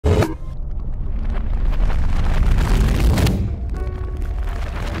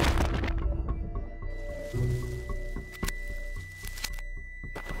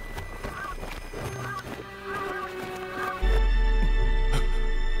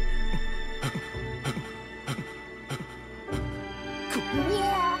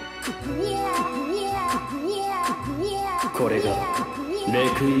これがレ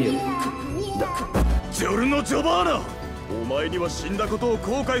クイエムだ。ジョルノ・ジョバーナ、お前には死んだことを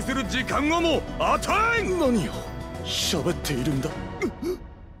後悔する時間をも与えん。何を喋っているんだ。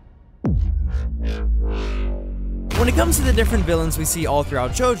When it comes to the different villains we see all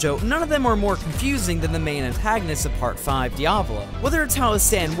throughout JoJo, none of them are more confusing than the main antagonist of Part 5, Diavolo. Whether it's how his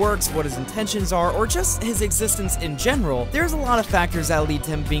stand works, what his intentions are, or just his existence in general, there's a lot of factors that lead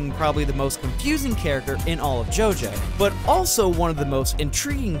to him being probably the most confusing character in all of JoJo, but also one of the most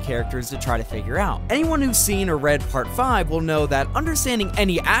intriguing characters to try to figure out. Anyone who's seen or read Part 5 will know that understanding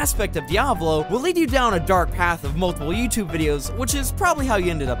any aspect of Diavolo will lead you down a dark path of multiple YouTube videos, which is probably how you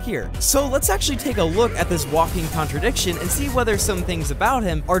ended up here. So let's actually take a look at this walking contradiction and see whether some things about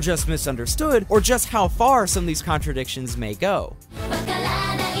him are just misunderstood or just how far some of these contradictions may go.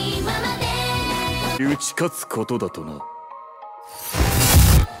 打ち勝つことだとな。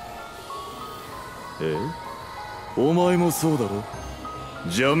お前もそうだろ。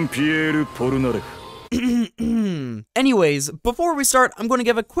ジャンピエール・ポルナレフ。Anyways, before we start, I'm going to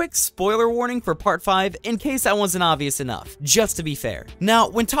give a quick spoiler warning for Part 5 in case that wasn't obvious enough, just to be fair. Now,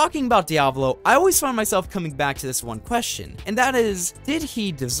 when talking about Diavolo, I always find myself coming back to this one question, and that is, did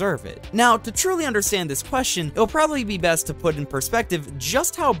he deserve it? Now, to truly understand this question, it'll probably be best to put in perspective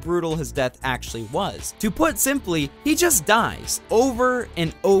just how brutal his death actually was. To put simply, he just dies, over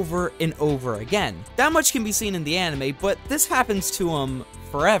and over and over again. That much can be seen in the anime, but this happens to him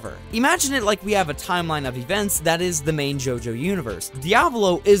forever. Imagine it like we have a timeline of events that is the main JoJo universe.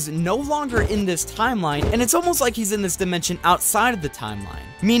 Diavolo is no longer in this timeline, and it's almost like he's in this dimension outside of the timeline.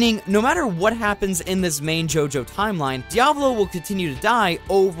 Meaning, no matter what happens in this main JoJo timeline, Diavolo will continue to die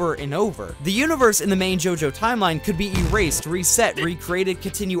over and over. The universe in the main JoJo timeline could be erased, reset, recreated,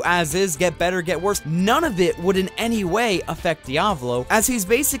 continue as is, get better, get worse. None of it would in any way affect Diavolo, as he's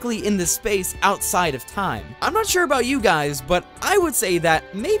basically in this space outside of time. I'm not sure about you guys, but I would say that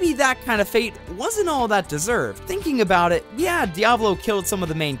maybe that kind of fate wasn't all that deserved. Thinking about it, yeah, Diavolo killed some of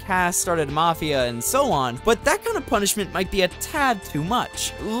the main cast, started a mafia, and so on, but that kind of punishment might be a tad too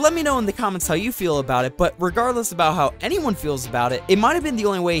much. Let me know in the comments how you feel about it, but regardless about how anyone feels about it, it might have been the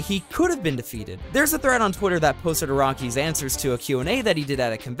only way he could have been defeated. There's a thread on Twitter that posted Araki's answers to a Q&A that he did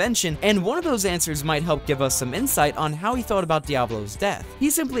at a convention, and one of those answers might help give us some insight on how he thought about Diavolo's death.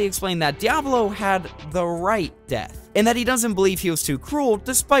 He simply explained that Diavolo had the right death, and that he doesn't believe he was too cruel,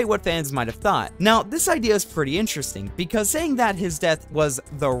 despite what fans might have thought. Now, this idea is pretty interesting, because saying that his death was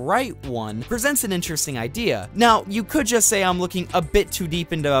the right one presents an interesting idea. Now, you could just say I'm looking a bit too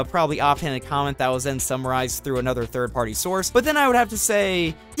deep into a probably offhanded comment that was then summarized through another third-party source, but then I would have to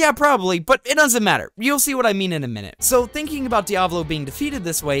say, yeah, probably, but it doesn't matter. You'll see what I mean in a minute. So thinking about Diavolo being defeated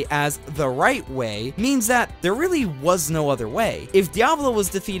this way as the right way means that there really was no other way. If Diavolo was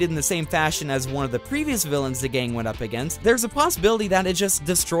defeated in the same fashion as one of the previous villains the gang went up against, there's a possibility that it just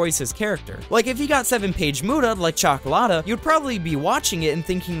destroys his character. Like if he got 7-page Muda like Chocolata, you'd probably be watching it and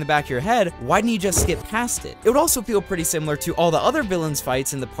thinking in the back of your head, why didn't you just skip past it? It would also feel pretty similar to all the other villains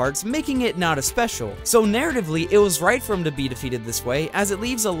fights in the parts, making it not as special. So narratively, it was right for him to be defeated this way, as it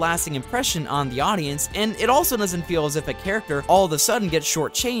leaves a lasting impression on the audience, and it also doesn't feel as if a character all of a sudden gets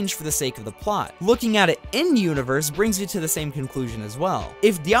shortchanged for the sake of the plot. Looking at it in-universe brings you to the same conclusion as well.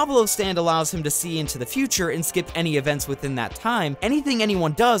 If Diavolo's stand allows him to see into the future and skip any events within that time, anything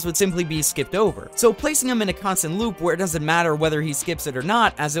anyone does would simply be skipped over. So placing him in a constant loop where it doesn't matter whether he skips it or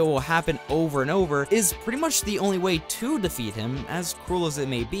not, as it will happen over and over, is pretty much the only way to defeat him, as cruel as it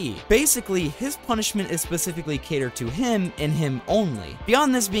may be. Basically, his punishment is specifically catered to him and him only.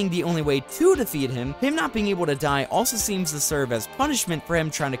 Beyond this being the only way to defeat him not being able to die also seems to serve as punishment for him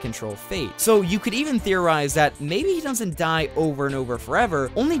trying to control fate. So you could even theorize that maybe he doesn't die over and over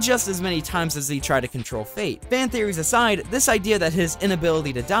forever, only just as many times as he tried to control fate. Fan theories aside, this idea that his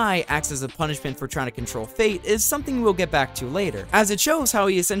inability to die acts as a punishment for trying to control fate is something we'll get back to later, as it shows how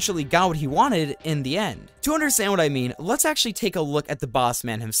he essentially got what he wanted in the end. To understand what I mean, let's actually take a look at the boss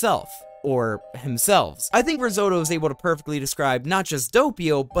man himself. Or himselves. I think Risotto is able to perfectly describe not just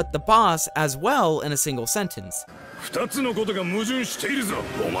Doppio, but the boss as well in a single sentence.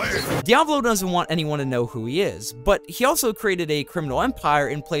 Diavolo doesn't want anyone to know who he is, but he also created a criminal empire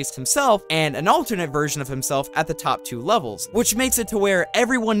and placed himself and an alternate version of himself at the top 2 levels, which makes it to where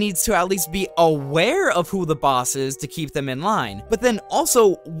everyone needs to at least be aware of who the boss is to keep them in line. But then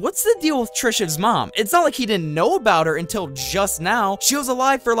also, what's the deal with Trisha's mom? It's not like he didn't know about her until just now. She was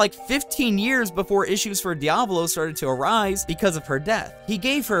alive for like 50 15 years before issues for Diavolo started to arise because of her death. He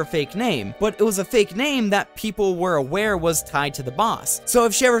gave her a fake name, but it was a fake name that people were aware was tied to the boss. So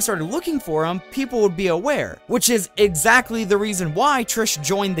if she ever started looking for him, people would be aware, which is exactly the reason why Trish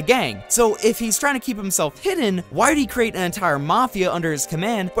joined the gang. So if he's trying to keep himself hidden, why did he create an entire mafia under his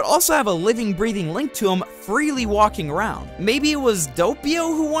command, but also have a living, breathing link to him freely walking around? Maybe it was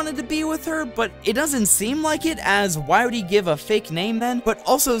Doppio who wanted to be with her, but it doesn't seem like it, as why would he give a fake name then? But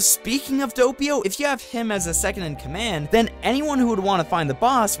also, speaking of Doppio, if you have him as a second in command, then anyone who would want to find the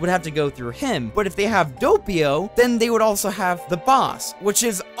boss would have to go through him. But if they have Doppio, then they would also have the boss, which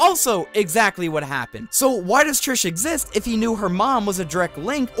is also exactly what happened. So why does Trish exist if he knew her mom was a direct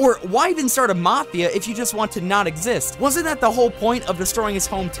link? Or why even start a mafia if you just want to not exist? Wasn't that the whole point of destroying his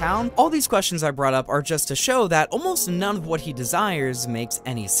hometown? All these questions I brought up are just to show that almost none of what he desires makes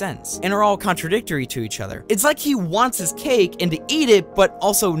any sense, and are all contradictory to each other. It's like he wants his cake and to eat it, but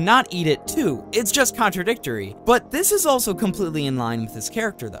also not eat it too. It's just contradictory. But this is also completely in line with his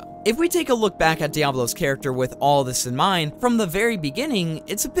character though. If we take a look back at Diavolo's character with all this in mind, from the very beginning,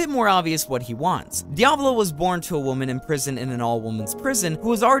 it's a bit more obvious what he wants. Diavolo was born to a woman imprisoned in an all-women's prison who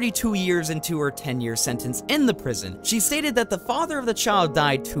was already 2 years into her 10-year sentence in the prison. She stated that the father of the child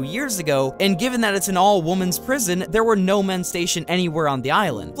died 2 years ago, and given that it's an all-women's prison, there were no men stationed anywhere on the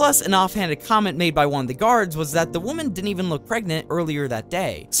island. Plus, an offhanded comment made by one of the guards was that the woman didn't even look pregnant earlier that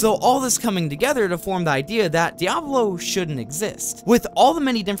day. So all this coming together to form the idea that Diavolo shouldn't exist. With all the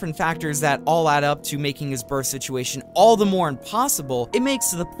many different factors that all add up to making his birth situation all the more impossible, it makes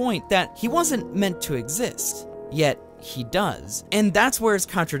to the point that he wasn't meant to exist. Yet, he does. And that's where his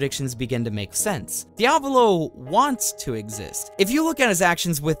contradictions begin to make sense. Diavolo wants to exist. If you look at his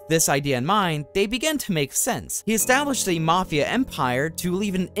actions with this idea in mind, they begin to make sense. He established a mafia empire to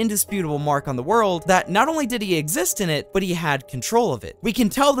leave an indisputable mark on the world that not only did he exist in it, but he had control of it. We can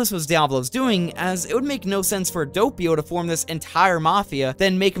tell this was Diavolo's doing, as it would make no sense for Doppio to form this entire mafia,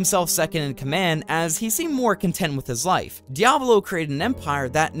 then make himself second in command, as he seemed more content with his life. Diavolo created an empire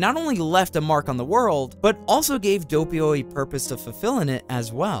that not only left a mark on the world, but also gave Doppio a purpose to fulfill in it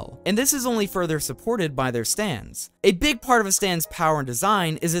as well. And this is only further supported by their stands. A big part of a stand's power and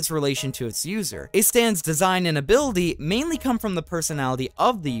design is its relation to its user. A stand's design and ability mainly come from the personality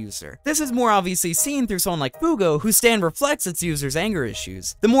of the user. This is more obviously seen through someone like Fugo, whose stand reflects its user's anger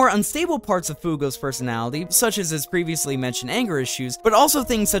issues. The more unstable parts of Fugo's personality, such as his previously mentioned anger issues, but also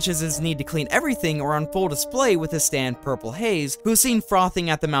things such as his need to clean everything, are on full display with his stand Purple Haze, who's seen frothing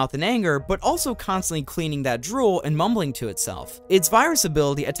at the mouth in anger, but also constantly cleaning that drool and mumbling to itself. Its virus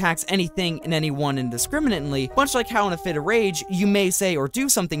ability attacks anything and anyone indiscriminately, much like how in a fit of rage, you may say or do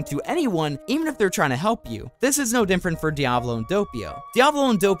something to anyone, even if they're trying to help you. This is no different for Diavolo and Doppio.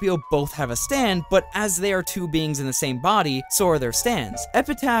 Diavolo and Doppio both have a stand, but as they are two beings in the same body, so are their stands.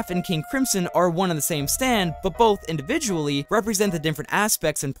 Epitaph and King Crimson are one and the same stand, but both individually represent the different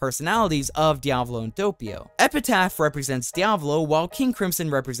aspects and personalities of Diavolo and Doppio. Epitaph represents Diavolo, while King Crimson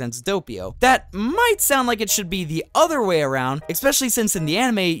represents Doppio. That might sound like it should be the other way around, especially since in the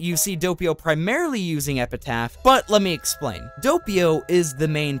anime you see Doppio primarily using Epitaph, but let me explain. Doppio is the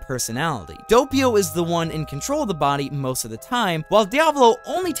main personality. Doppio is the one in control of the body most of the time, while Diavolo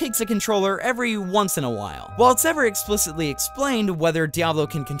only takes a controller every once in a while. While it's never explicitly explained whether Diavolo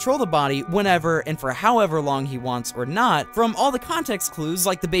can control the body whenever and for however long he wants or not, from all the context clues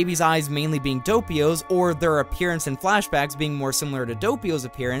like the baby's eyes mainly being Doppio's, or their appearance in flashbacks being more similar to Doppio's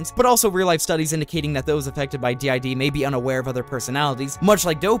appearance, but also real-life studies indicating that those affected by DID may be unaware of other personalities, much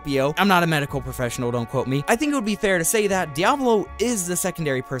like Doppio. I'm not a medical professional, don't quote me. I think it would be fair to say that Diavolo is the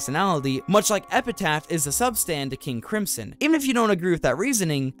secondary personality, much like Epitaph is the substand to King Crimson. Even if you don't agree with that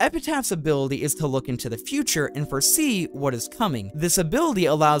reasoning, Epitaph's ability is to look into the future and foresee what is coming. This ability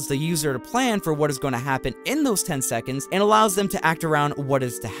allows the user to plan for what is going to happen in those 10 seconds and allows them to act around what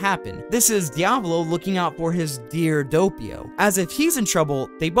is to happen. This is Diavolo looking out for his dear Doppio. As if he's in trouble,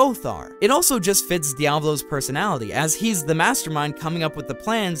 they both are. It also just fits Diavolo's personality, as he's the mastermind coming up with the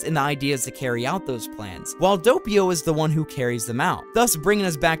plans and the ideas to carry out those plans, while Doppio is the one who carries them out. Thus bringing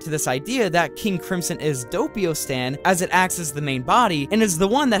us back to this idea that King Crimson is Doppio's stand, as it acts as the main body and is the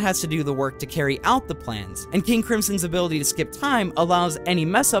one that has to do the work to carry out the plans. And King Crimson's ability to skip time allows any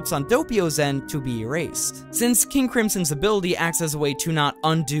mess-ups on Doppio's end to be erased. Since King Crimson's ability acts as a way to not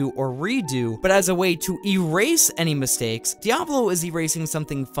undo or redo, but as a way to erase any mistakes, Diavolo is erasing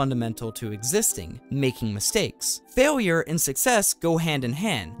something fundamental to existing, making mistakes. mistakes. Failure and success go hand in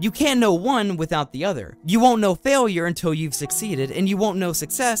hand. You can't know one without the other. You won't know failure until you've succeeded, and you won't know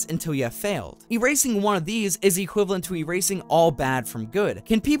success until you have failed. Erasing one of these is equivalent to erasing all bad from good.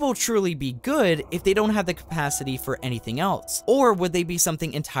 Can people truly be good if they don't have the capacity for anything else? Or would they be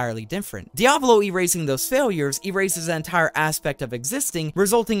something entirely different? Diavolo erasing those failures erases an entire aspect of existing,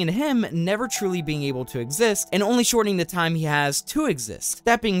 resulting in him never truly being able to exist, and only shortening the time he has to exist.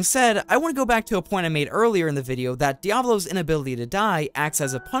 That being said, I want to go back to a point I made earlier in the video that Diavolo's inability to die acts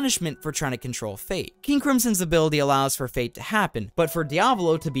as a punishment for trying to control fate. King Crimson's ability allows for fate to happen, but for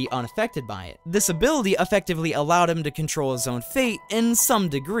Diavolo to be unaffected by it. This ability effectively allowed him to control his own fate in some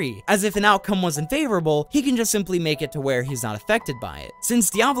degree, as if an outcome wasn't favorable, he can just simply make it to where he's not affected by it.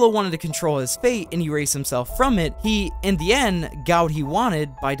 Since Diavolo wanted to control his fate and erase himself from it, he, in the end, got what he wanted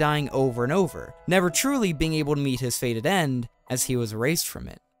by dying over and over, never truly being able to meet his fated end, as he was erased from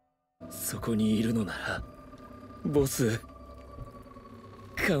it. そこにいるのならボス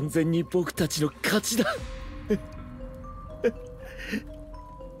完全に僕たちの勝ちだ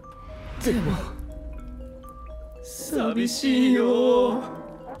でも寂しいよ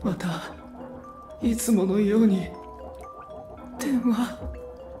またいつものように電話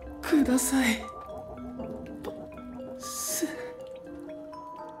ください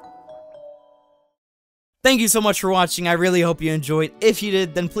Thank you so much for watching. I really hope you enjoyed. If you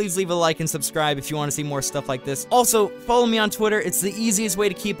did, then please leave a like and subscribe if you want to see more stuff like this. Also, follow me on Twitter. It's the easiest way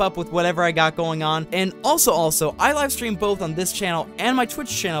to keep up with whatever I got going on. And also, I live stream both on this channel and my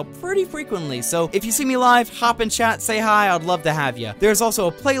Twitch channel pretty frequently. So if you see me live, hop in chat, say hi. I'd love to have you. There's also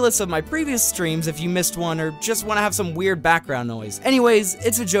a playlist of my previous streams if you missed one or just want to have some weird background noise. Anyways,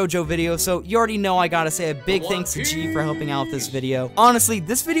 it's a JoJo video, so you already know I gotta say a big thanks to G for helping out with this video. Honestly,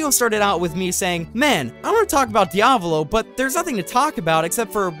 this video started out with me saying, man, I want to talk about Diavolo, but there's nothing to talk about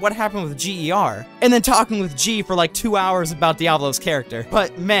except for what happened with GER, and then talking with G for like 2 hours about Diavolo's character.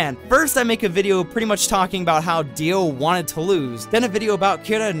 But man, first I make a video pretty much talking about how Dio wanted to lose, then a video about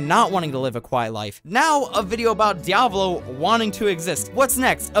Kira not wanting to live a quiet life, now a video about Diavolo wanting to exist. What's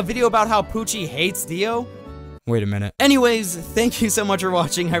next? A video about how Pucci hates Dio? Wait a minute. Anyways, thank you so much for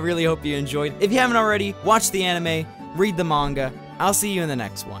watching. I really hope you enjoyed. If you haven't already, watch the anime, read the manga. I'll see you in the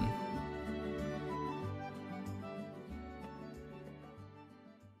next one.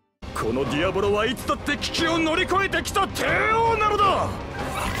 このディアボロはいつだって危機を乗り越えてきた帝王なのだ。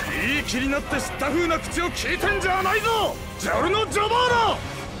いい気になって知った風な口を聞いてんじゃないぞジョルノ・ジョバ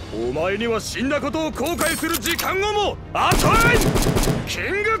ーナ。お前には死んだことを後悔する時間をも与えん。キ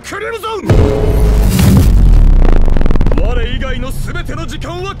ングクリムゾン。我以外の全ての時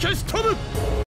間は消し飛ぶ。